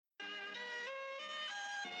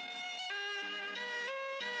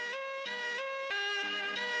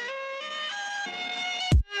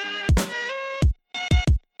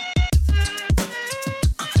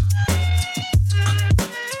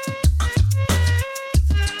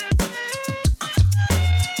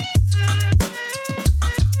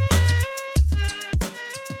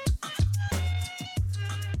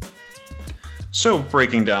So,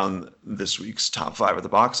 breaking down this week's top five at the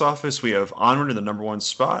box office, we have Onward in the number one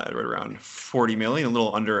spot at right around 40 million, a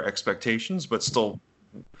little under expectations, but still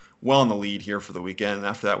well in the lead here for the weekend. And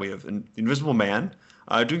after that, we have Invisible Man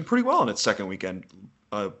doing pretty well in its second weekend,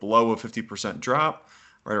 below a 50% drop,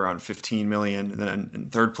 right around 15 million. And then in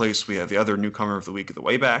third place, we have the other newcomer of the week, The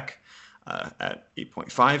Way Back, at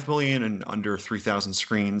 8.5 million and under 3,000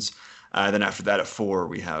 screens. Then after that, at four,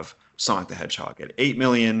 we have Sonic the Hedgehog at 8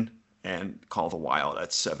 million and Call of the Wild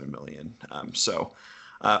at 7 million.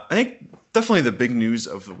 I think definitely the big news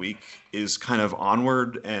of the week is kind of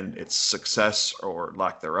Onward and its success or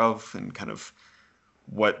lack thereof, and kind of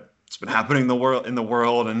what's been happening in the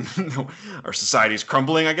world, and our society's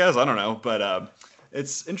crumbling, I guess. I don't know, but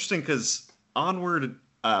it's interesting because Onward,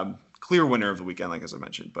 clear winner of the weekend, like as I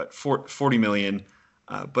mentioned, but 40 million,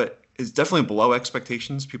 but is definitely below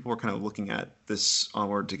expectations. People were kind of looking at this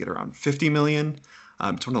Onward to get around 50 million.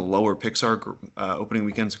 It's one of the lower Pixar opening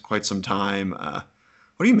weekends in quite some time.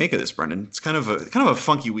 What do you make of this, Brendan? It's kind of a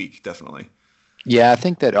funky week, definitely. Yeah, I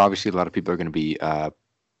think that obviously a lot of people are going to be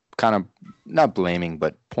kind of not blaming,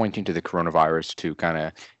 but pointing to the coronavirus to kind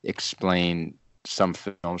of explain some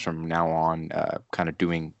films from now on kind of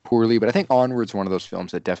doing poorly. But I think Onward's one of those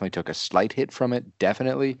films that definitely took a slight hit from it,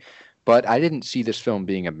 definitely. But I didn't see this film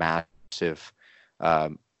being a massive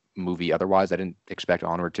movie otherwise. I didn't expect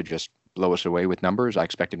Onward to just blow us away with numbers. I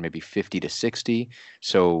expected maybe 50 to 60.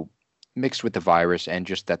 So mixed with the virus and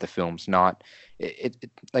just that the film's not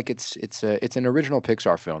it's an original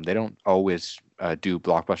Pixar film. They don't always do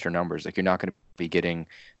blockbuster numbers. Like, you're not going to be getting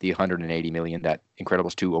the 180 million that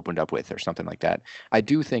Incredibles 2 opened up with or something like that. I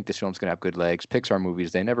do think this film's going to have good legs. Pixar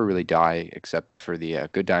movies, they never really die except for the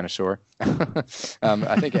Good Dinosaur.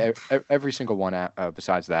 I think every single one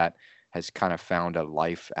besides that has kind of found a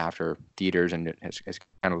life after theaters and has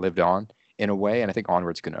kind of lived on in a way. And I think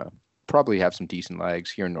Onward's going to probably have some decent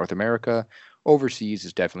legs here in North America. Overseas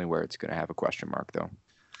is definitely where it's going to have a question mark, though.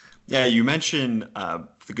 Yeah, you mentioned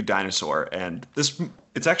The Good Dinosaur, and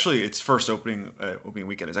it's actually its first opening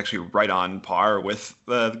weekend is actually right on par with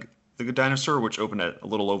The Good Dinosaur, which opened at a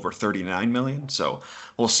little over 39 million. So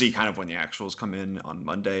we'll see kind of when the actuals come in on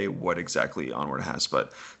Monday what exactly Onward has.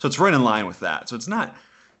 But so it's right in line with that. So it's not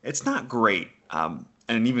great. And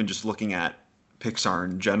even just looking at Pixar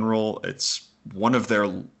in general, it's one of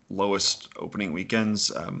their lowest opening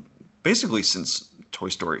weekends, basically since Toy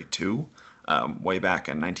Story 2, way back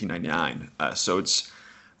in 1999. So it's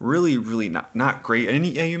really, really not great. And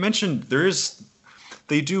yeah, you mentioned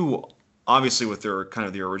they do, obviously with their kind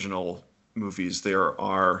of the original movies, there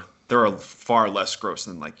are far less gross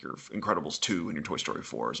than like your Incredibles 2 and your Toy Story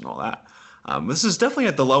 4s and all that. This is definitely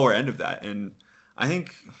at the lower end of that, and I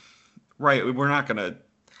think, right, we're not going to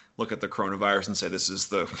look at the coronavirus and say this is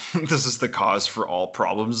the cause for all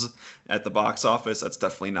problems at the box office. That's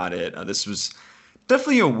definitely not it. This was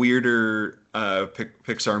definitely a weirder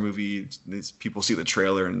Pixar movie. People see the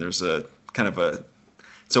trailer and there's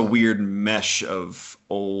it's a weird mesh of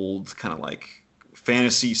old kind of like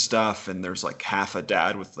fantasy stuff, and there's like half a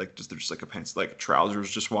dad with there's like a pants, like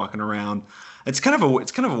trousers, just walking around. It's kind of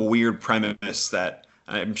a weird premise that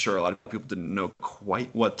I'm sure a lot of people didn't know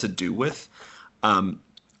quite what to do with.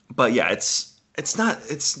 But yeah, it's not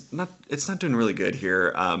doing really good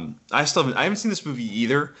here. I haven't seen this movie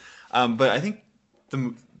either. But I think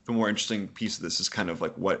the more interesting piece of this is kind of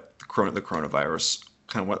like what the coronavirus,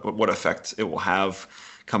 kind of what effect it will have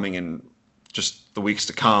coming in just the weeks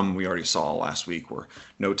to come. We already saw last week where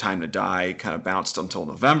No Time to Die kind of bounced until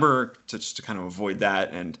November just to kind of avoid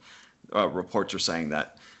that. And reports are saying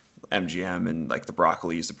that MGM and like the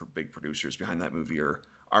Broccolis, the big producers behind that movie,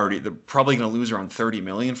 they're probably going to lose around 30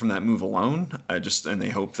 million from that move alone. And they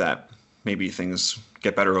hope that maybe things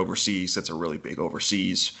get better overseas. That's a really big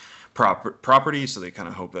overseas property, so they kind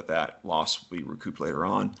of hope that loss will be recouped later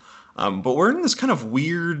on. But we're in this kind of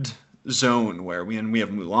weird zone where we have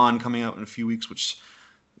Mulan coming out in a few weeks, which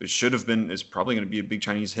is probably going to be a big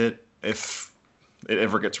Chinese hit if it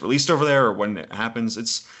ever gets released over there or when it happens.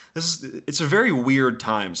 It's a very weird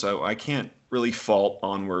time, so I can't really fault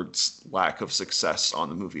Onward's lack of success on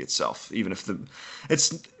the movie itself. Even if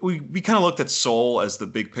we kind of looked at Soul as the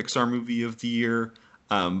big Pixar movie of the year,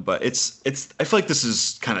 but I feel like this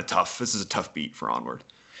is kind of tough. This is a tough beat for Onward.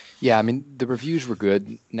 Yeah, I mean, the reviews were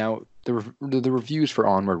good. Now, the reviews for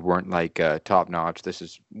Onward weren't like top notch. This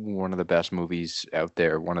is one of the best movies out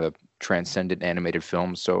there, one of the transcendent animated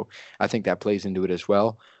films. So I think that plays into it as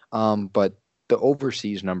well. But the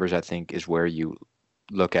overseas numbers, I think, is where you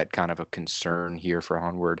look at kind of a concern here for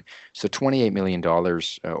Onward. So $28 million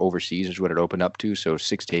overseas is what it opened up to. So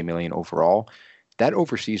 $68 million overall. that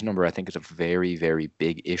overseas number, I think, is a very, very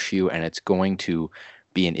big issue, and it's going to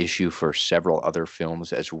be an issue for several other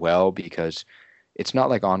films as well because it's not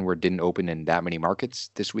like Onward didn't open in that many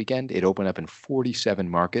markets this weekend. It opened up in 47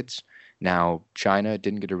 markets. Now, China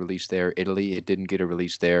didn't get a release there. Italy, it didn't get a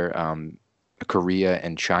release there. Korea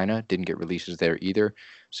and China didn't get releases there either.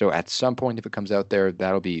 So at some point, if it comes out there,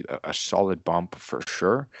 that'll be a solid bump for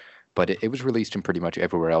sure. But it was released in pretty much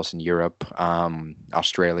everywhere else in Europe,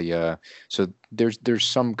 Australia. So there's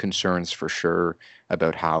some concerns for sure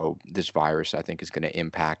about how this virus, I think, is going to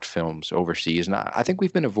impact films overseas. And I think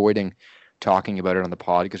we've been avoiding talking about it on the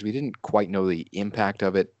pod because we didn't quite know the impact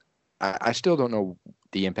of it. I still don't know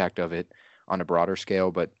the impact of it on a broader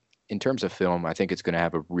scale, but in terms of film, I think it's going to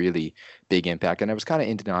have a really big impact. And I was kind of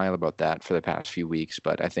in denial about that for the past few weeks,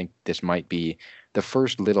 but I think this might be the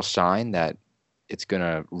first little sign that it's going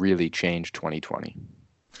to really change 2020.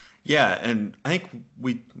 Yeah, and I think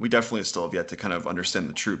we definitely still have yet to kind of understand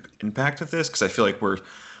the true impact of this because I feel like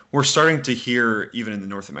we're starting to hear even in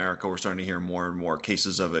North America we're starting to hear more and more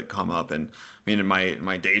cases of it come up. And I mean, in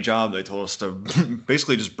my day job, they told us to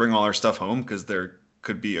basically just bring all our stuff home because there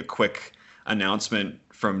could be a quick announcement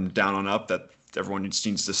from down on up that everyone just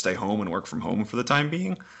needs to stay home and work from home for the time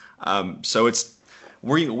being. So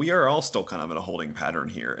we are all still kind of in a holding pattern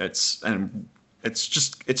here. It's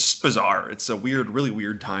bizarre. It's a really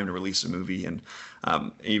weird time to release a movie, and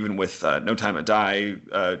even with No Time to Die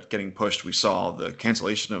getting pushed, we saw the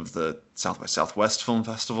cancellation of the South by Southwest Film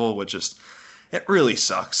Festival, which just it really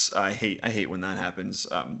sucks. I hate when that happens.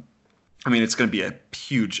 I mean, it's going to be a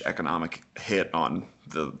huge economic hit on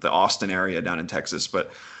the Austin area down in Texas,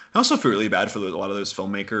 but I also feel really bad for a lot of those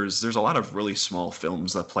filmmakers. There's a lot of really small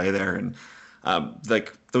films that play there, and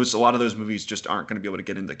a lot of those movies just aren't going to be able to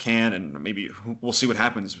get into Cannes, and maybe we'll see what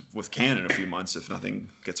happens with Cannes in a few months if nothing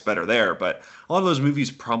gets better there. But a lot of those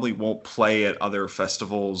movies probably won't play at other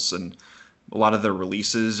festivals, and a lot of their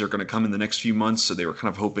releases are going to come in the next few months. So they were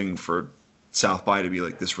kind of hoping for South by to be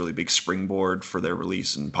like this really big springboard for their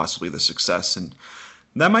release and possibly the success. And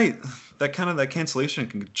that cancellation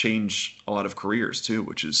can change a lot of careers too,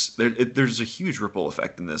 which is there's a huge ripple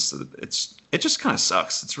effect in this. It just kind of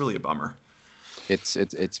sucks. It's really a bummer.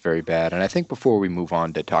 It's very bad. And I think before we move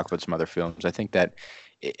on to talk about some other films, I think that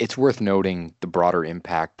it's worth noting the broader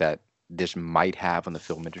impact that this might have on the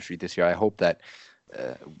film industry this year. I hope that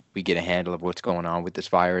we get a handle of what's going on with this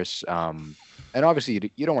virus. And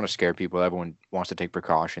obviously, you don't want to scare people. Everyone wants to take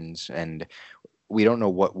precautions, and we don't know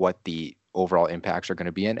what the overall impacts are going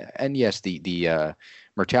to be. And yes, the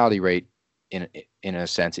mortality rate in a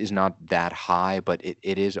sense is not that high, but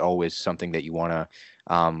it is always something that you want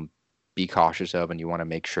to be cautious of, and you want to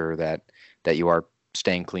make sure that you are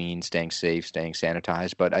staying clean, staying safe, staying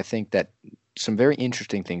sanitized. But I think that some very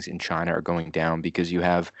interesting things in China are going down because you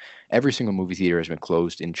have every single movie theater has been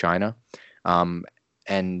closed in China,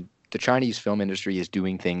 and the Chinese film industry is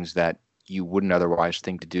doing things that you wouldn't otherwise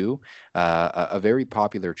think to do. A very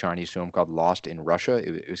popular Chinese film called Lost in Russia.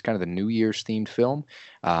 It was kind of the New Year's themed film.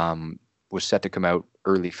 Was set to come out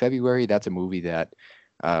early February. That's a movie that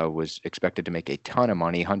was expected to make a ton of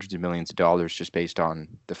money, hundreds of millions of dollars, just based on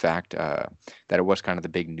the fact that it was kind of the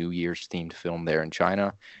big New Year's themed film there in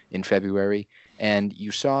China in February. And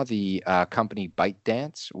you saw the company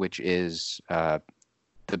ByteDance, which is the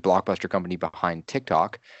blockbuster company behind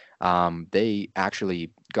TikTok. They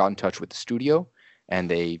actually got in touch with the studio, and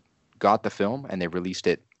they got the film and they released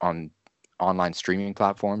it on online streaming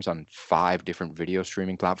platforms, on 5 different video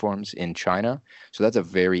streaming platforms in China. So that's a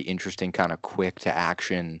very interesting kind of quick to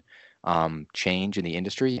action change in the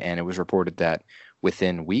industry. And it was reported that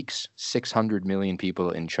within weeks, 600 million people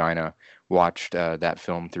in China watched that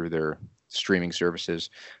film through their streaming services.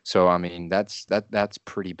 So I mean, that's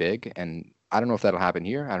pretty big. And I don't know if that'll happen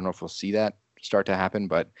here. I don't know if we'll see that start to happen,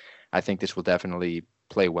 but I think this will definitely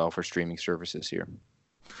play well for streaming services here.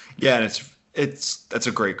 Yeah, and that's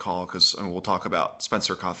a great call because we'll talk about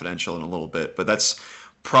Spencer Confidential in a little bit, but that's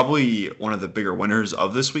probably one of the bigger winners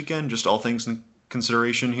of this weekend, just all things in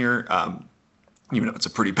consideration here. Even though it's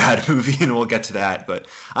a pretty bad movie, and we'll get to that, but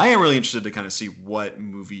I am really interested to kind of see what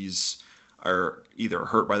movies are either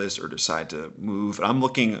hurt by this or decide to move. And I'm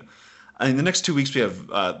looking. In the next 2 weeks, we have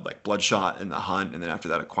like Bloodshot and The Hunt, and then after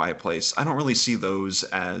that, A Quiet Place. I don't really see those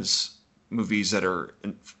as movies that are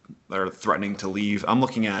threatening to leave. I'm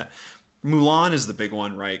looking at Mulan is the big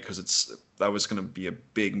one, right? Because that was going to be a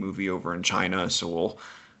big movie over in China, so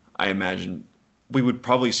I imagine we would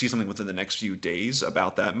probably see something within the next few days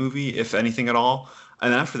about that movie, if anything at all.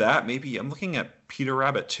 And after that, maybe I'm looking at Peter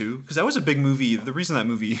Rabbit 2, because that was a big movie. The reason that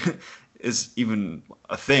movie is even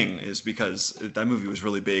a thing is because that movie was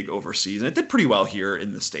really big overseas and it did pretty well here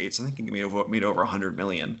in the States. I think it made over 100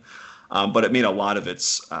 million, but it made a lot of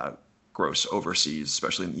its gross overseas,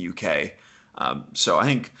 especially in the UK. So I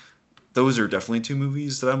think those are definitely two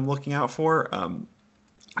movies that I'm looking out for.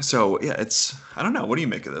 So yeah, it's I don't know. What do you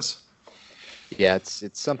make of this? Yeah, it's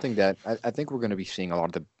something that I think we're going to be seeing a lot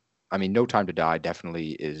of the. I mean, No Time to Die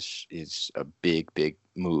definitely is a big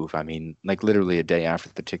move. I mean, like literally a day after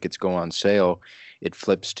the tickets go on sale, it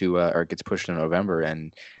flips to or it gets pushed to November,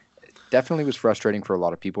 and definitely was frustrating for a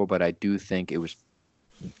lot of people. But I do think it was.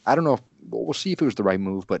 I don't know. If, we'll see if it was the right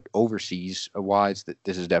move, but overseas wise, that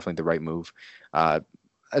this is definitely the right move. Uh,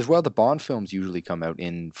 as well, the Bond films usually come out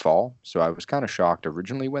in fall, so I was kind of shocked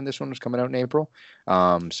originally when this one was coming out in April.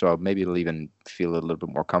 So maybe it'll even feel a little bit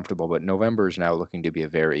more comfortable. But November is now looking to be a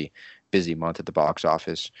very busy month at the box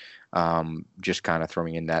office. Just kind of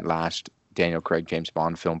throwing in that last Daniel Craig James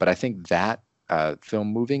Bond film, but I think that film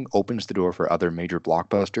moving opens the door for other major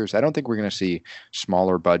blockbusters. I don't think we're going to see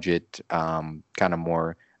smaller budget, kind of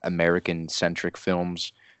more American centric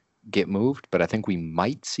films get moved, but I think we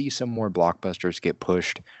might see some more blockbusters get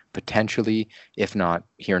pushed, potentially, if not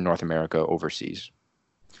here in North America, overseas.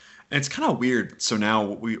 And it's kind of weird. So now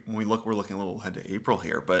when we look, we're looking a little ahead to April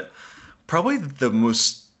here, but probably the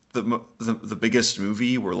biggest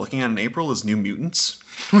movie we're looking at in April is New Mutants,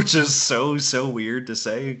 which is so weird to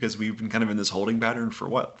say because we've been kind of in this holding pattern for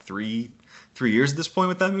what three years at this point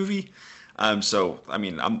with that movie. So I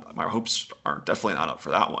mean, my hopes are definitely not up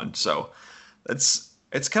for that one. So it's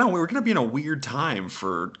kind of we're going to be in a weird time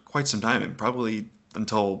for quite some time, and probably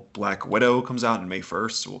until Black Widow comes out on May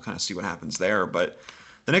 1st. So we'll kind of see what happens there, but.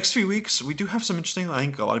 The next few weeks, we do have some interesting. I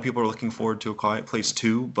think a lot of people are looking forward to A Quiet Place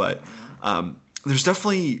 2, but there's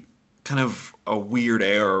definitely kind of a weird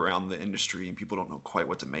air around the industry, and people don't know quite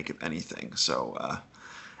what to make of anything. So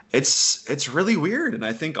it's really weird, and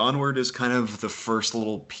I think Onward is kind of the first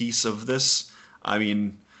little piece of this. I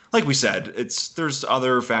mean, like we said, it's there's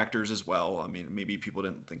other factors as well. I mean, maybe people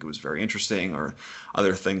didn't think it was very interesting, or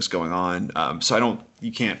other things going on. So I don't,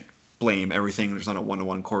 you can't blame everything. There's not a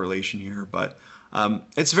one-to-one correlation here, but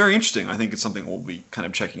it's very interesting. I think it's something we'll be kind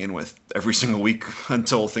of checking in with every single week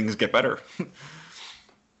until things get better.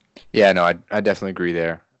 Yeah, no, I definitely agree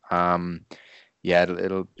there. Yeah,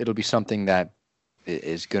 it'll be something that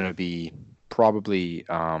is going to be probably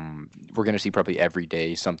we're going to see probably every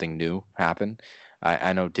day something new happen.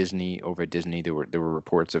 I know Disney over at Disney there were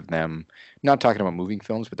reports of them not talking about moving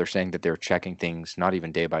films, but they're saying that they're checking things not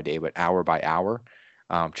even day by day, but hour by hour,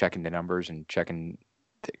 checking the numbers and checking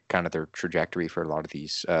kind of their trajectory for a lot of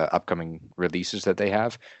these upcoming releases that they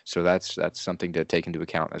have. So that's something to take into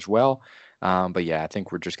account as well. But yeah, I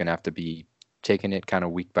think we're just gonna have to be taking it kind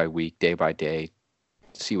of week by week, day by day,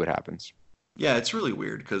 see what happens. Yeah, it's really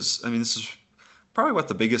weird because I mean this is probably what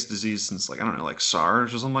the biggest disease since like I don't know like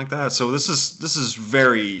SARS or something like that. So this is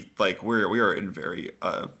very like we are in very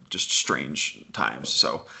just strange times.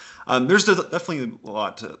 So there's definitely a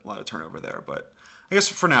lot of turnover there, but I guess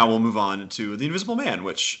for now we'll move on to The Invisible Man,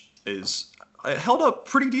 which is it held up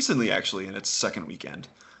pretty decently actually in its second weekend.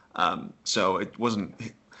 So it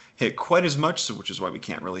wasn't hit quite as much, so which is why we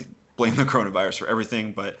can't really blame the coronavirus for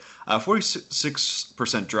everything. But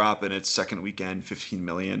 46% drop in its second weekend, 15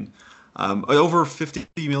 million. Over 50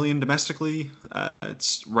 million domestically.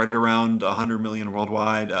 It's right around 100 million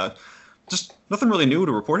worldwide. Just nothing really new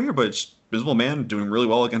to report here, but it's Invisible Man doing really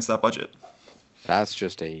well against that budget. That's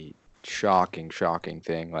just a shocking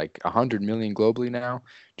thing. Like 100 million globally now,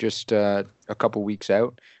 just a couple weeks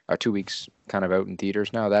out, or 2 weeks kind of out in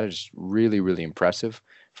theaters now. That is really impressive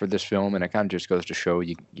for this film, and it kind of just goes to show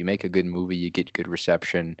you make a good movie, you get good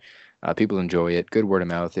reception, people enjoy it, good word of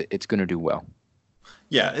mouth. It's going to do well.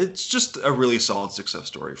 Yeah, it's just a really solid success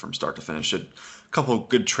story from start to finish. A couple of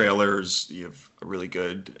good trailers. You have a really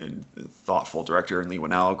good and thoughtful director in Lee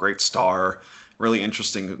Winnell, great star, really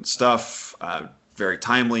interesting stuff, very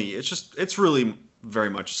timely. It's really very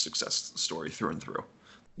much a success story through and through.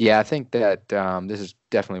 Yeah, I think that this is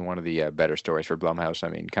definitely one of the better stories for Blumhouse. I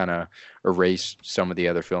mean, kind of erase some of the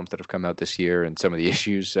other films that have come out this year and some of the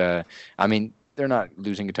issues. I mean, they're not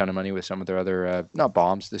losing a ton of money with some of their other, not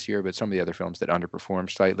bombs this year, but some of the other films that underperformed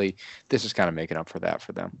slightly. This is kind of making up for that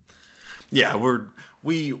for them. Yeah,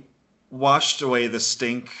 we washed away the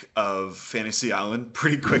stink of Fantasy Island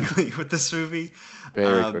pretty quickly with this movie.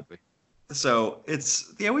 Very quickly. So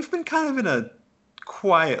it's yeah, we've been kind of in a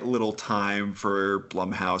quiet little time for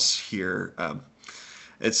Blumhouse here.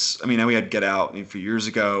 I mean, we had Get Out a few years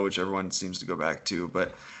ago, which everyone seems to go back to,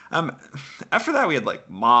 but um, after that we had like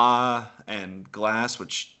Ma and Glass,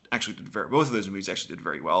 which actually both of those movies actually did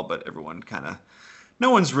very well, but everyone kind of no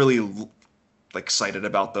one's really like excited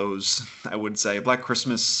about those. I would say Black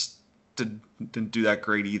Christmas didn't do that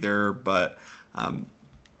great either, but um,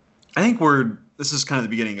 I think we're this is kind of the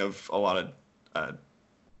beginning of uh, a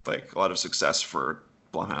lot of success for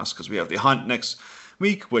Blumhouse because we have The Hunt next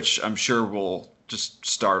week, which I'm sure will just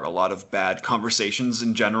start a lot of bad conversations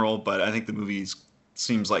in general. But I think the movie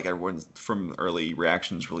seems like everyone from early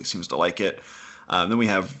reactions really seems to like it. Then we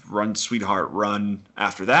have Run Sweetheart Run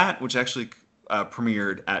after that, which actually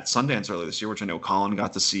premiered at Sundance earlier this year, which I know Colin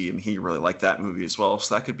got to see, and he really liked that movie as well.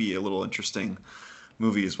 So that could be a little interesting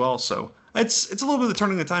movie as well. So it's a little bit of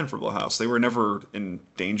turning the tide for Blumhouse. They were never in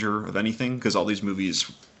danger of anything because all these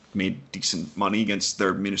movies made decent money against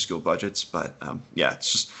their minuscule budgets. But yeah,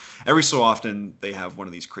 it's just every so often they have one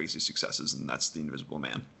of these crazy successes, and that's The Invisible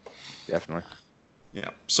Man. Definitely.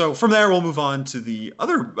 Yeah. So from there, we'll move on to the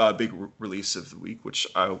other big release of the week, which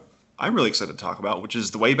I'm really excited to talk about, which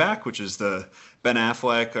is The Way Back, which is the Ben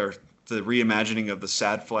Affleck or the reimagining of the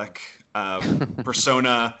Sad Fleck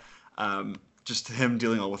persona. Just him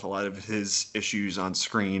dealing with a lot of his issues on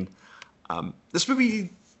screen. This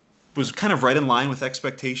movie was kind of right in line with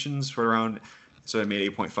expectations for around, so it made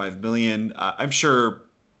 8.5 million. I'm sure,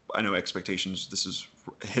 I know expectations, this is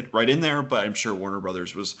hit right in there, but I'm sure Warner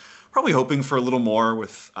Brothers was probably hoping for a little more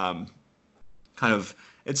with kind of,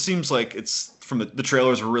 it seems like it's from the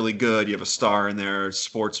trailers were really good. You have a star in there,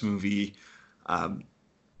 sports movie. Um,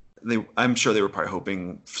 I'm sure they were probably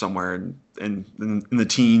hoping somewhere in the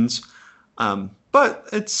teens. But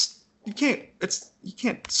you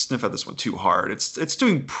can't sniff at this one too hard. It's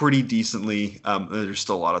doing pretty decently. There's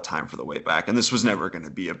still a lot of time for The Way Back, and this was never going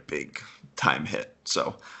to be a big time hit.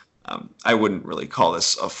 So I wouldn't really call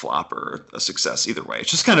this a flop or a success either way. It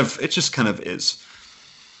just kind of is.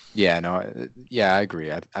 Yeah, no, yeah, I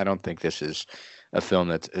agree. I don't think this is a film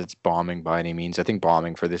that's bombing by any means. I think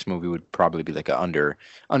bombing for this movie would probably be like a under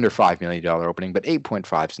 $5 million opening, but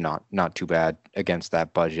 8.5 is not too bad against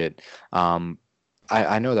that budget.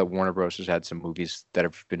 I know that Warner Bros. Has had some movies that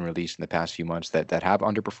have been released in the past few months that have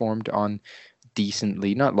underperformed on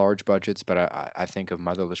decently, not large budgets, but I think of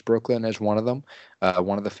Motherless Brooklyn as one of them.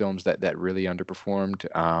 One of the films that really underperformed.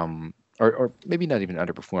 Or maybe not even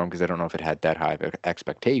underperformed because I don't know if it had that high of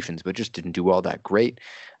expectations, but just didn't do all that great.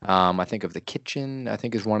 I think of The Kitchen, I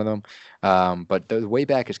think is one of them. But The Way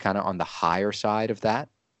Back is kind of on the higher side of that,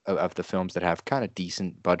 of the films that have kind of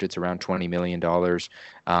decent budgets around $20 million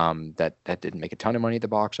that didn't make a ton of money at the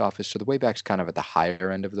box office. So The Way Back's kind of at the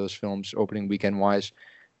higher end of those films opening weekend wise.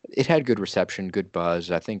 It had good reception, good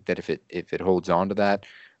buzz. I think that if it holds on to that,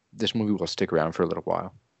 this movie will stick around for a little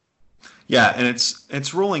while. Yeah, and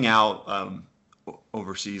it's rolling out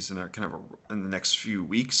overseas in in the next few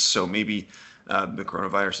weeks. So maybe the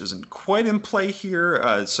coronavirus isn't quite in play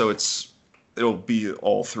here. So it'll be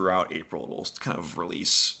all throughout April. It'll kind of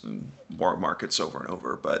release in more markets over and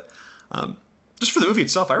over. But just for the movie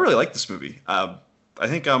itself, I really like this movie. I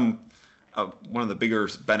think I'm one of the bigger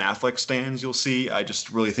Ben Affleck stans you'll see. I just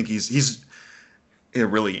really think he's a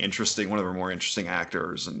really interesting, one of the more interesting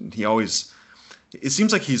actors, and it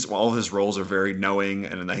seems like all his roles are very knowing,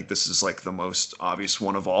 and I think this is like the most obvious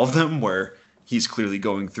one of all of them, where he's clearly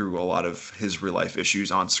going through a lot of his real life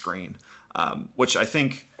issues on screen, which I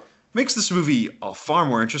think makes this movie far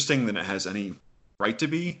more interesting than it has any right to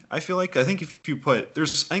be. I feel like I think if you put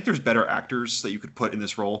there's better actors that you could put in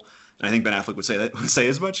this role, and I think Ben Affleck would say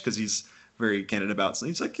as much because he's very candid about. So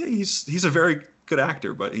he's like, yeah, he's a very good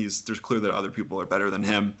actor, but there's clear that other people are better than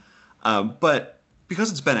him, but because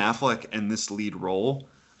it's Ben Affleck in this lead role,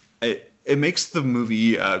 it makes the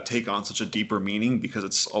movie take on such a deeper meaning because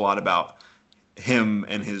it's a lot about him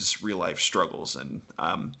and his real life struggles. And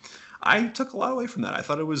I took a lot away from that. I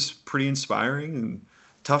thought it was pretty inspiring and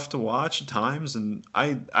tough to watch at times, and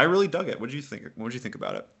I really dug it. What did you think? What did you think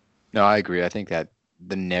about it? No, I agree. I think that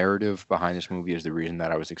the narrative behind this movie is the reason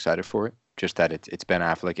that I was excited for it. Just that it's Ben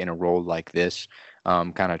Affleck in a role like this,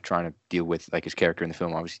 kind of trying to deal with like his character in the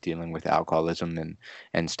film, obviously dealing with alcoholism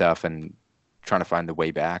and stuff, and trying to find the way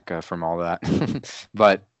back from all that.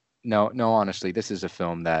 But no, honestly, this is a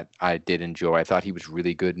film that I did enjoy. I thought he was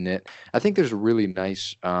really good in it. I think there's a really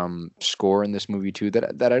nice score in this movie too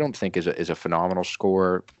that I don't think is a phenomenal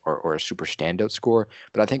score or a super standout score,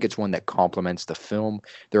 but I think it's one that complements the film.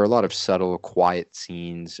 There are a lot of subtle, quiet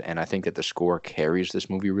scenes, and I think that the score carries this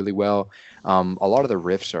movie really well. A lot of the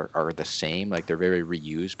riffs are the same, like they're very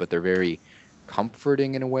reused, but they're very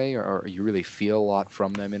comforting in a way, or you really feel a lot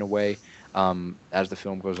from them in a way as the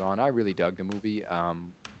film goes on. I really dug the movie.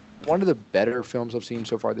 one of the better films I've seen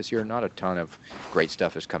so far this year. Not a ton of great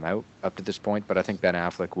stuff has come out up to this point, but I think Ben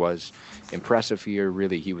Affleck was impressive here.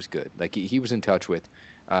 Really, he was good. Like he was in touch with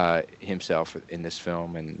himself in this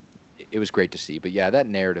film, and it was great to see. But yeah, that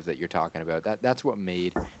narrative that you're talking about, that's what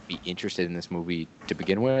made me interested in this movie to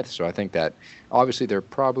begin with. So I think that obviously there are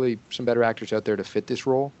probably some better actors out there to fit this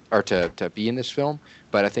role or to be in this film,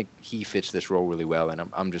 but I think he fits this role really well, and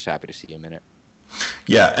I'm just happy to see him in it.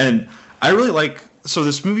 Yeah, and I really like. So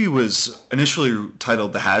this movie was initially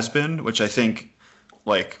titled The Has Been, which I think,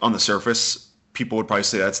 like on the surface, people would probably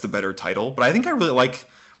say that's the better title. But I think I really like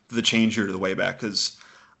the change here to the way back because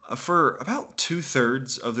for about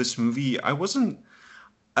 2/3 of this movie, I wouldn't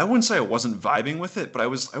say I wasn't vibing with it, but I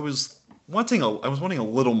was wanting a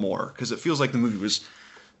little more because it feels like the movie was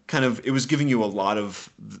it was giving you a lot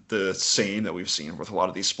of the same that we've seen with a lot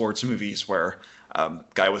of these sports movies where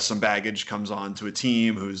guy with some baggage comes on to a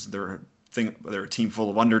team who's they're a team full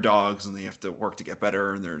of underdogs and they have to work to get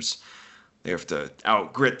better and they have to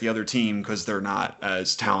outgrit the other team because they're not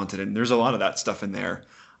as talented, and there's a lot of that stuff in there.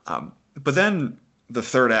 But then the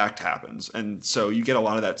third act happens, and so you get a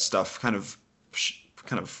lot of that stuff kind of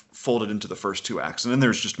folded into the first two acts, and then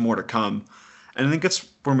there's just more to come. And I think it's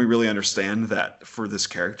when we really understand that for this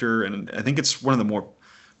character, and I think it's one of the more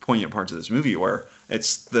poignant parts of this movie where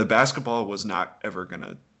it's the basketball was not ever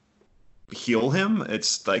gonna heal him.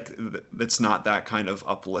 It's like it's not that kind of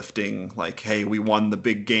uplifting, like, hey, we won the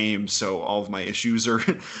big game, so all of my issues are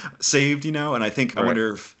saved, you know? And I think I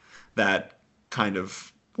wonder if that kind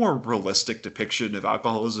of more realistic depiction of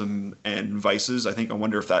alcoholism and vices, I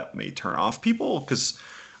wonder if that may turn off people because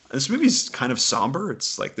this movie's kind of somber.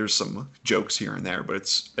 It's like there's some jokes here and there, but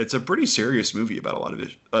it's a pretty serious movie about a lot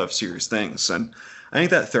of serious things. And I think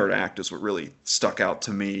that third act is what really stuck out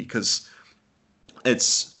to me because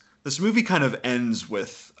this movie kind of ends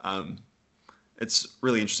with it's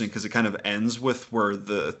really interesting because it kind of ends with where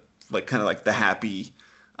the the happy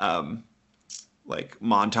like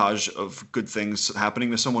montage of good things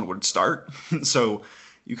happening to someone would start. So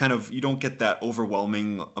you don't get that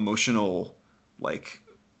overwhelming emotional like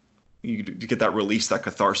you get that release, that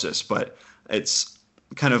catharsis, but it's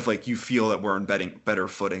kind of like you feel that we're on better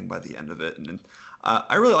footing by the end of it. And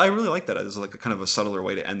I really like that as like a kind of a subtler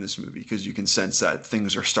way to end this movie because you can sense that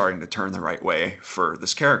things are starting to turn the right way for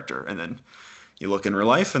this character. And then you look in real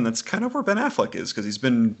life, and that's kind of where Ben Affleck is because he's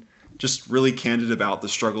been just really candid about the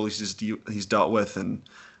struggle he's dealt with. And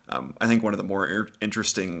I think one of the more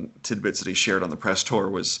interesting tidbits that he shared on the press tour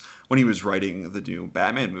was when he was writing the new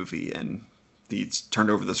Batman movie, and he turned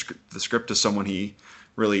over the script to someone he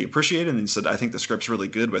really appreciated, and he said, I think the script's really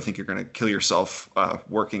good, but I think you're going to kill yourself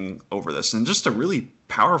working over this. And just a really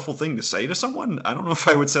powerful thing to say to someone. I don't know if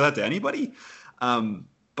I would say that to anybody.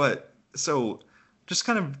 But so just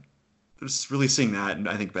kind of just really seeing that, and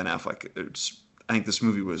I think Ben Affleck, I think this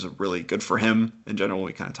movie was really good for him in general.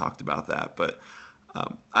 We kind of talked about that, but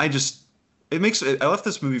I left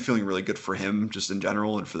this movie feeling really good for him just in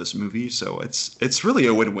general and for this movie. So it's really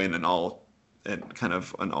a win-win in all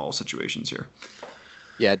situations here.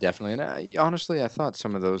 Yeah, definitely. And honestly, I thought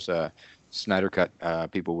some of those Snyder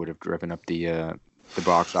Cut people would have driven up the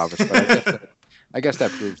box office, but I guess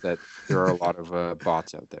that proves that there are a lot of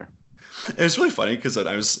bots out there. It was really funny because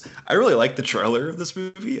I really like the trailer of this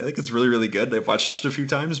movie. I think it's really, really good. I've watched it a few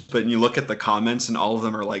times, but you look at the comments and all of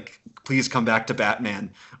them are like, please come back to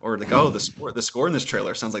Batman. Or like, oh, the score in this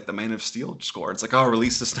trailer sounds like the Man of Steel score. It's like, oh,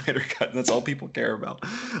 release the Snyder Cut. And that's all people care about.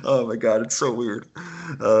 Oh my God, it's so weird.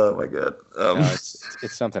 Oh my God. No,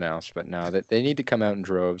 it's something else, but no, that they need to come out in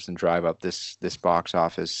droves and drive up this box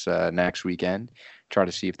office next weekend. Try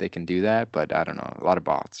to see if they can do that, but I don't know, a lot of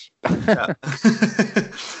bots. Yeah.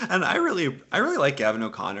 And I really like Gavin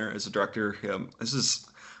O'Connor as a director. This is,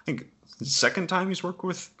 I think, the second time he's worked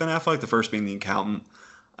with Ben Affleck. The first being The Accountant.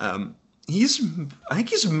 He's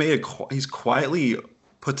quietly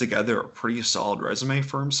put together a pretty solid resume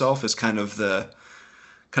for himself as kind of the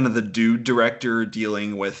dude director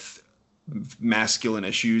dealing with masculine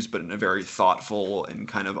issues, but in a very thoughtful and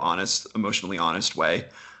kind of honest, emotionally honest way.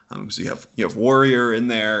 So you have Warrior in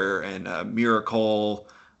there and Miracle.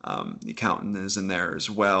 The Accountant is in there as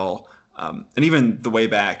well, and even The Way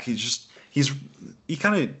Back. You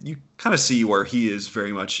kind of see where he is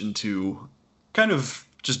very much into kind of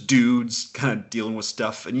just dudes kind of dealing with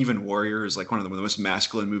stuff. And even Warrior is like one of the most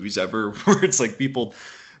masculine movies ever, where it's like people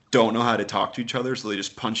don't know how to talk to each other, so they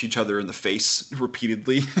just punch each other in the face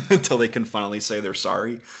repeatedly until they can finally say they're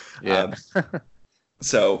sorry. Yeah.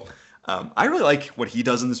 I really like what he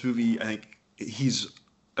does in this movie. I think he's,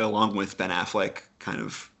 along with Ben Affleck, kind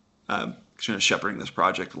of shepherding this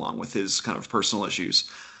project along with his kind of personal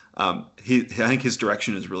issues. I think his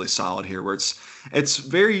direction is really solid here, where it's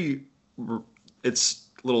very it's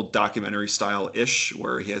little documentary style ish,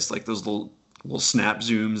 where he has like those little snap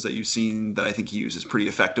zooms that you've seen that I think he uses pretty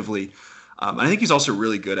effectively. And I think he's also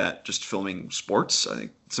really good at just filming sports. I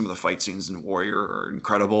think some of the fight scenes in Warrior are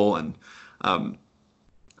incredible, and um,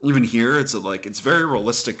 even here, it's very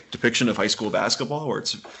realistic depiction of high school basketball, where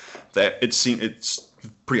it's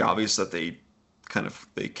pretty obvious that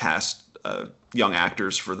they cast young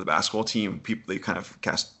actors for the basketball team. People they kind of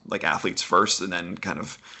cast like athletes first, and then kind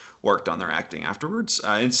of worked on their acting afterwards.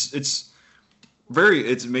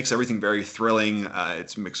 It makes everything very thrilling.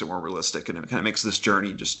 It makes it more realistic, and it kind of makes this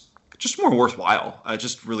journey just more worthwhile.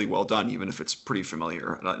 Just really well done, even if it's pretty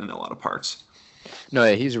familiar in a lot of parts. No,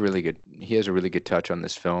 yeah, he has a really good touch on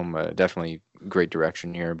this film. Definitely great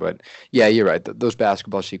direction here. But yeah, you're right. Those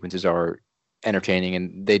basketball sequences are entertaining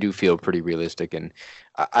and they do feel pretty realistic. And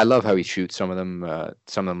I love how he shoots some of them.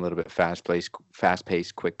 Some of them a little bit fast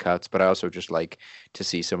paced, quick cuts. But I also just like to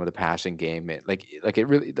see some of the passing game. It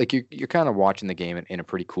really like you're kind of watching the game in a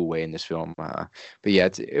pretty cool way in this film. But yeah,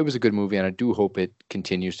 it was a good movie, and I do hope it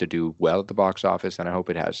continues to do well at the box office, and I hope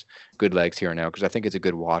it has good legs here and now because I think it's a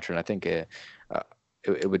good watch, and I think.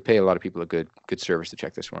 It would pay a lot of people a good service to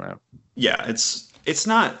check this one out. Yeah, it's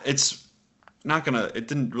not gonna it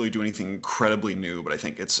didn't really do anything incredibly new, but I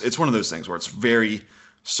think it's one of those things where it's very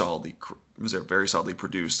solidly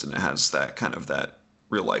produced, and it has that kind of that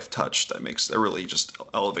real life touch that really just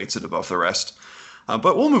elevates it above the rest.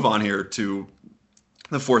 But we'll move on here to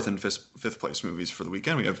the fourth and fifth place movies for the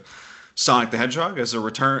weekend. We have Sonic the Hedgehog as the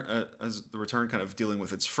return, kind of dealing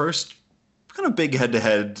with its first kind of big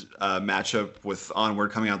head-to-head matchup with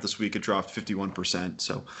Onward coming out this week. It dropped 51%,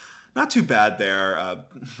 so not too bad there.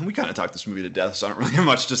 We kind of talked this movie to death, so I don't really have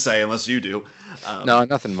much to say unless you do. No,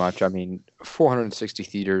 nothing much. I mean, 460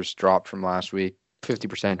 theaters dropped from last week,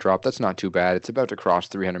 50% drop. That's not too bad. It's about to cross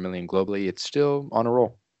 300 million globally. It's still on a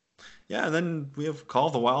roll. Yeah, and then we have Call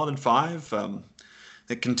of the Wild in five.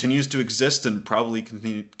 It continues to exist and probably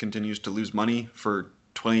continues to lose money for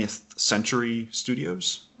 20th Century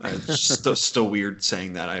Studios. It's still weird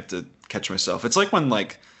saying that. I have to catch myself. It's like when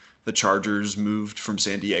the Chargers moved from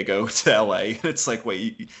San Diego to LA. It's like,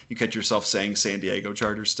 wait, you catch yourself saying San Diego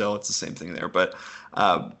Chargers still. It's the same thing there. But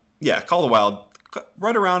yeah, Call of the Wild,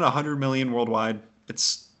 right around 100 million worldwide.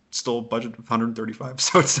 It's still budget of 135,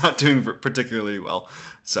 so it's not doing particularly well.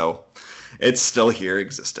 So it's still here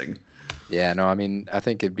existing. Yeah, no, I mean, I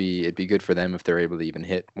think it'd be good for them if they're able to even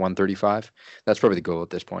hit 135. That's probably the goal at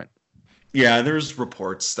this point. Yeah, there's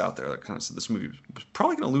reports out there that kind of said this movie was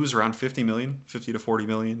probably going to lose around 50 million, 50 to 40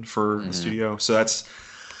 million for the studio. So that's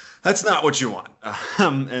not what you want.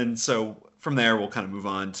 And so from there, we'll kind of move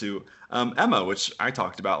on to Emma, which I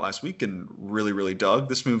talked about last week and really, really dug.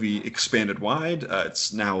 This movie expanded wide.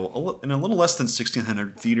 It's now in a little less than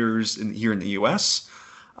 1,600 theaters here in the U.S.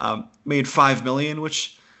 Made 5 million,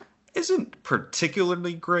 which isn't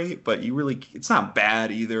particularly great, but it's not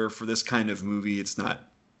bad either for this kind of movie. It's not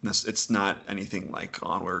anything like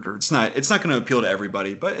Onward, or it's not going to appeal to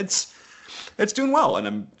everybody, but it's doing well,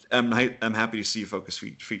 and I'm happy to see Focus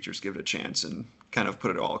Features give it a chance and kind of put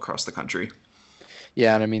it all across the country.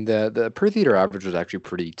 Yeah, and I mean the per theater average was actually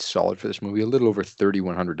pretty solid for this movie, a little over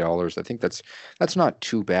 $3,100. I think that's not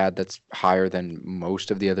too bad. That's higher than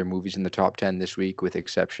most of the other movies in the top 10 this week, with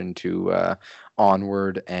exception to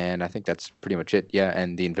Onward, and I think that's pretty much it. Yeah,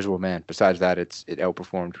 and The Invisible Man. Besides that, it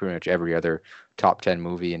outperformed pretty much every other top 10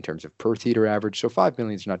 movie in terms of per theater average. So 5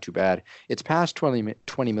 million is not too bad. It's past 20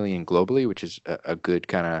 million globally, which is a good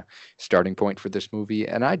kind of starting point for this movie.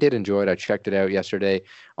 And I did enjoy it. I checked it out yesterday.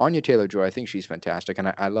 Anya Taylor-Joy, I think she's fantastic,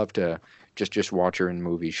 and I love to just watch her in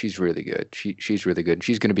movies. She's really good. She's really good. And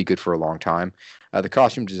she's going to be good for a long time. The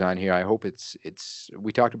costume design here, I hope it's.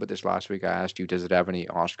 We talked about this last week. I asked you, does it have any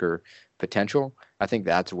Oscar potential? I think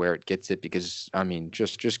that's where it gets it, because I mean,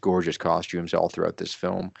 just gorgeous costumes all throughout this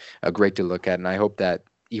film. Great to look at, and I hope that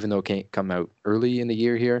even though it can't come out early in the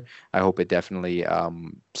year here, I hope it definitely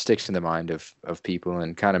sticks in the mind of people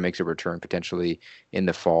and kind of makes a return potentially in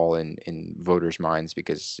the fall in voters' minds,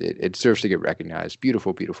 because it deserves to get recognized.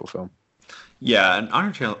 Beautiful, beautiful film. Yeah, and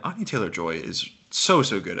Anya Taylor-Joy is so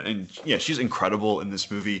good, and yeah, she's incredible in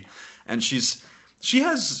this movie, and she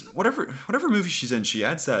has whatever movie she's in, she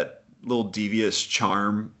adds that little devious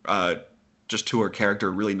charm just to her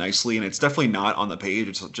character really nicely, and it's definitely not on the page.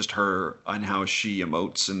 It's just her and how she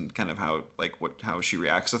emotes and kind of how she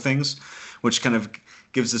reacts to things, which kind of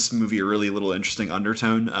gives this movie a really little interesting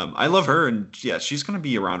undertone. I love her, and yeah, she's going to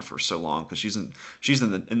be around for so long because she's in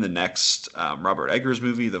the next Robert Eggers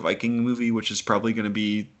movie, the Viking movie, which is probably going to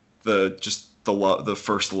be the just the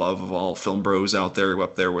first love of all film bros out there,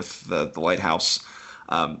 up there with the Lighthouse.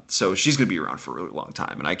 So she's going to be around for a really long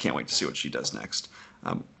time, and I can't wait to see what she does next.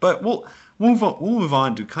 But we'll move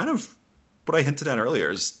on to kind of what I hinted at earlier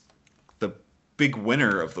is the big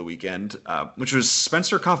winner of the weekend, which was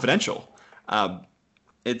Spencer Confidential.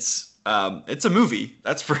 It's a movie,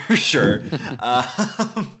 that's for sure.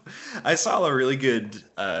 I saw a really good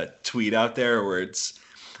tweet out there where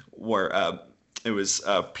it was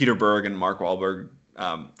Peter Berg and Mark Wahlberg.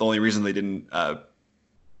 The only reason they didn't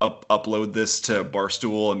upload this to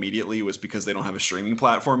Barstool immediately was because they don't have a streaming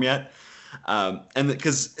platform yet. And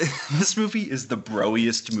because this movie is the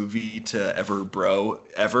broiest movie to ever bro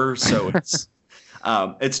ever, so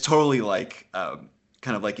it's totally like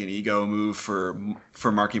kind of like an ego move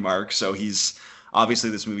for Marky Mark. So he's obviously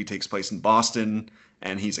this movie takes place in Boston,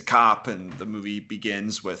 and he's a cop, and the movie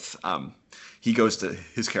begins with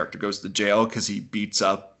his character goes to jail because he beats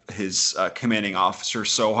up his commanding officer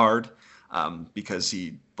so hard because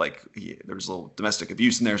there was a little domestic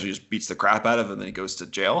abuse in there, so he just beats the crap out of him, and then he goes to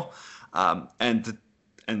jail. And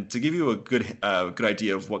to give you a good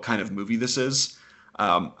idea of what kind of movie this is,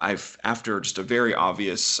 after just a very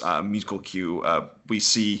obvious musical cue, we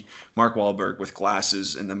see Mark Wahlberg with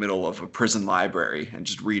glasses in the middle of a prison library and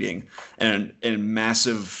just reading, and in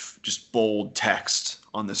massive, just bold text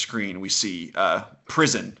on the screen, we see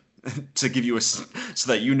prison to give you so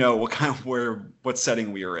that you know what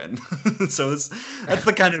setting we are in. So that's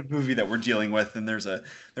the kind of movie that we're dealing with. And there's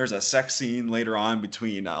a sex scene later on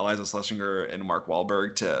between Eliza Schlesinger and Mark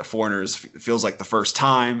Wahlberg to foreigners. Feels like the first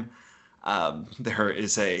time.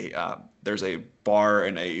 There's a bar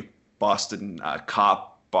in a Boston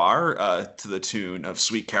cop bar to the tune of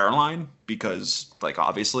Sweet Caroline because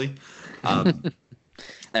obviously. Why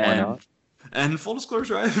not? And full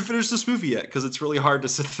disclosure, I haven't finished this movie yet because it's really hard to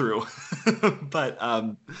sit through. But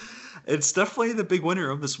it's definitely the big winner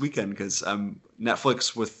of this weekend because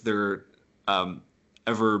Netflix, with their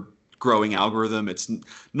ever growing algorithm, it's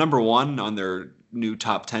number one on their new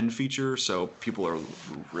top 10 feature. So people are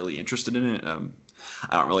really interested in it. I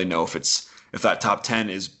don't really know if that top 10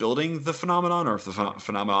 is building the phenomenon or if the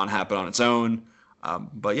phenomenon happened on its own.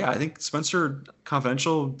 But yeah, I think Spencer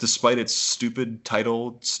Confidential, despite its stupid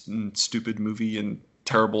title, stupid movie, and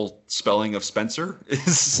terrible spelling of Spencer,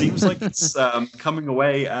 seems like it's coming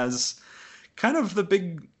away as kind of the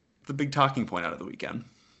big talking point out of the weekend.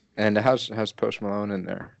 And how's Post Malone in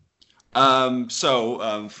there? From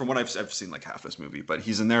what I've seen like half this movie, but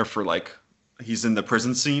he's in there for he's in the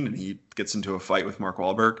prison scene and he gets into a fight with Mark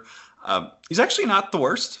Wahlberg. He's actually not the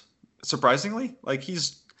worst, surprisingly.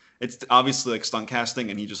 It's obviously stunt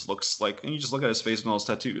casting, and he just looks and you just look at his face and all his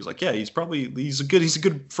tattoos. Yeah, he's a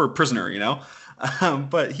good for a prisoner, you know.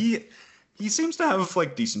 But he seems to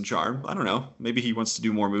have decent charm. I don't know. Maybe he wants to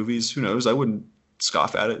do more movies. Who knows? I wouldn't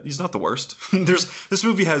scoff at it. He's not the worst. This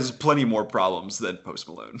movie has plenty more problems than Post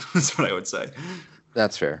Malone. That's what I would say.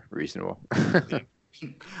 That's fair. Reasonable.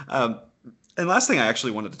 And last thing I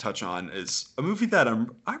actually wanted to touch on is a movie that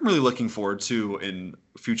I'm really looking forward to in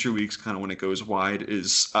future weeks, kind of when it goes wide,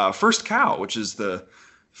 is First Cow, which is the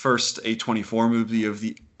first A24 movie of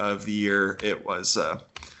the year. It was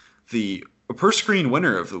the per screen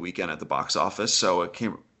winner of the weekend at the box office, so it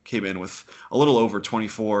came in with a little over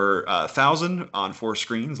 24,000 on 4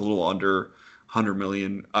 screens, a little under 100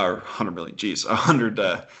 million, or 100 million, geez,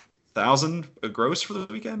 100,000 gross for the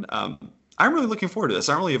weekend. I'm really looking forward to this.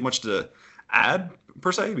 I don't really have much to add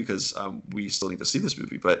per se because we still need to see this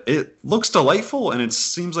movie, but it looks delightful and it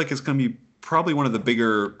seems like it's going to be probably one of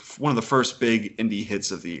the first big indie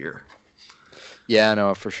hits of the year. Yeah,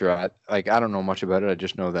 no, for sure. I don't know much about it. I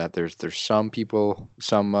just know that there's some people,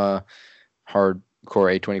 some hardcore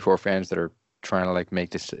A24 fans that are trying to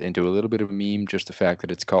make this into a little bit of a meme. Just the fact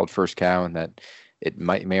that it's called First Cow and that it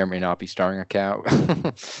may or may not be starring a cow.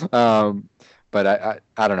 But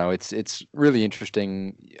I don't know. It's really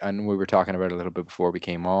interesting, and we were talking about it a little bit before we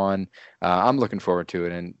came on. I'm looking forward to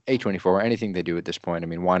it. And A24, anything they do at this point, I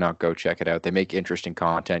mean, why not go check it out? They make interesting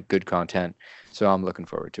content, good content. So I'm looking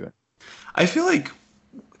forward to it. I feel like,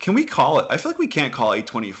 can we call it? I feel like we can't call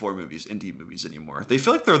A24 movies indie movies anymore. They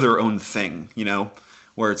feel like they're their own thing, you know,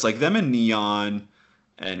 where it's them and Neon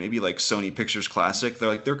and maybe Sony Pictures Classic.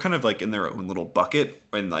 They're kind of in their own little bucket.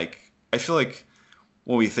 And I feel like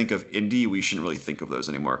when we think of indie, we shouldn't really think of those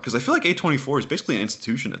anymore because I feel like A24 is basically an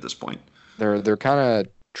institution at this point. They're kind of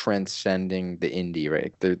transcending the indie,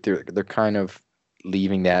 right? They're kind of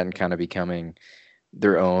leaving that and kind of becoming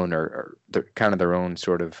their own or they're kind of their own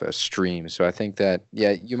sort of stream. So I think that,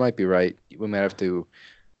 yeah, you might be right. We might have to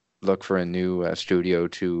look for a new studio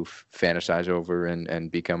to fantasize over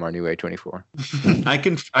and become our new A24. I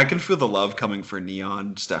can feel the love coming for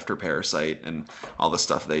Neon just after Parasite and all the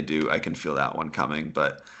stuff they do. I can feel that one coming,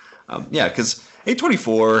 but yeah, because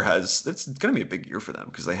A24 it's going to be a big year for them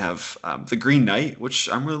because they have the Green Knight, which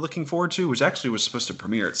I'm really looking forward to, which actually was supposed to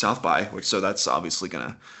premiere at South by, so that's obviously going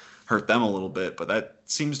to hurt them a little bit, but that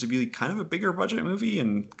seems to be kind of a bigger budget movie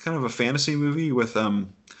and kind of a fantasy movie with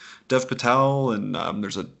Dev Patel and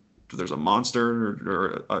there's a monster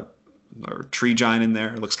or a tree giant in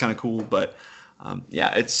there. It looks kind of cool, but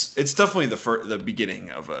yeah, it's definitely the beginning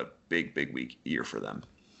of a big week year for them.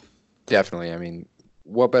 Definitely. I mean,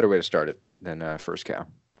 what better way to start it than First Cow?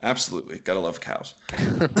 Absolutely, gotta love cows.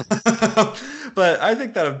 But I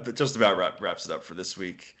think that just about wraps it up for this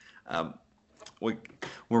week. We'll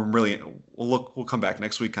come back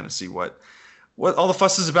next week, kind of see what all the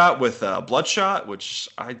fuss is about with Bloodshot, which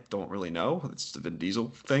I don't really know. It's the Vin Diesel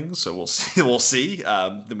thing, so we'll see. We'll see.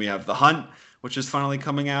 Then we have The Hunt, which is finally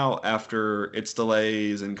coming out after its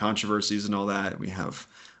delays and controversies and all that. We have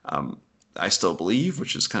I Still Believe,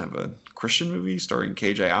 which is kind of a Christian movie starring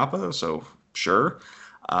KJ Apa, so sure.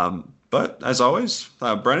 But as always,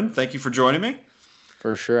 Brennan, thank you for joining me.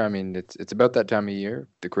 For sure. I mean, it's about that time of year.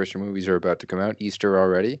 The Christian movies are about to come out. Easter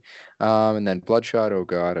already. And then Bloodshot, oh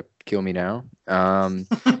God, kill me now. And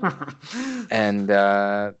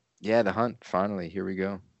yeah, The Hunt, finally. Here we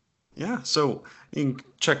go. Yeah, so you can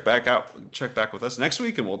check back with us next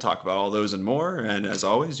week, and we'll talk about all those and more. And as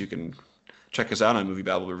always, you can check us out on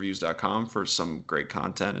moviebabblereviews.com for some great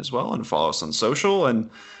content as well, and follow us on social. And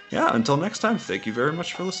yeah, until next time, thank you very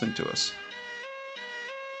much for listening to us.